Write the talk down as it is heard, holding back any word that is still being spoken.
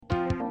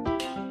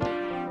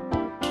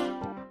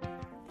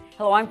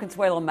Hello, I'm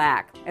Consuelo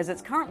Mack. As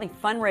it's currently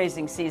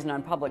fundraising season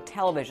on public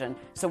television,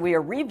 so we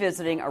are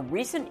revisiting a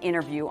recent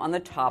interview on the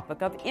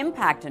topic of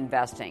impact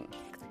investing.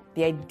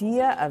 The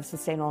idea of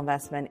sustainable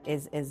investment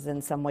is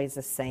in some ways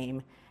the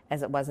same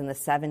as it was in the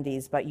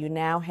 70s, but you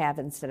now have,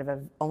 instead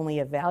of only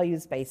a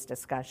values-based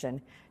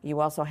discussion, you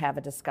also have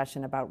a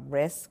discussion about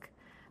risk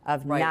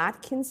of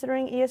not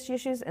considering ESG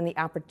issues and the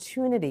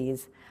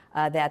opportunities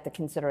that the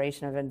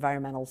consideration of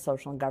environmental,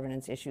 social, and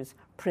governance issues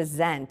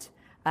present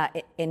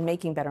in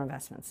making better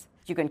investments.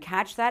 You can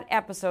catch that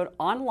episode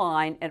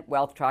online at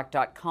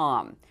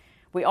wealthtrack.com.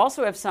 We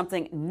also have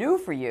something new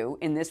for you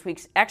in this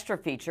week's extra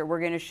feature.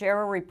 We're going to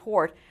share a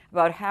report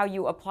about how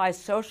you apply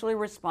socially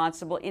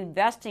responsible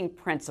investing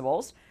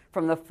principles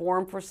from the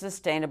Forum for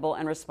Sustainable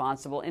and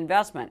Responsible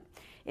Investment.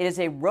 It is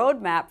a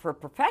roadmap for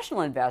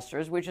professional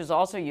investors, which is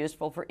also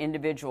useful for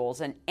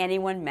individuals and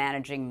anyone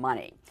managing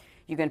money.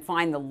 You can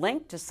find the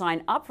link to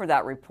sign up for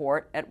that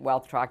report at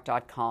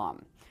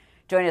wealthtrack.com.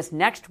 Join us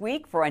next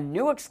week for a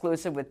new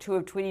exclusive with two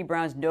of Tweedy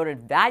Brown's noted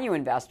value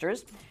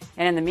investors.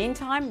 And in the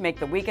meantime,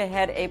 make the week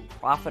ahead a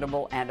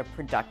profitable and a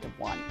productive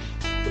one.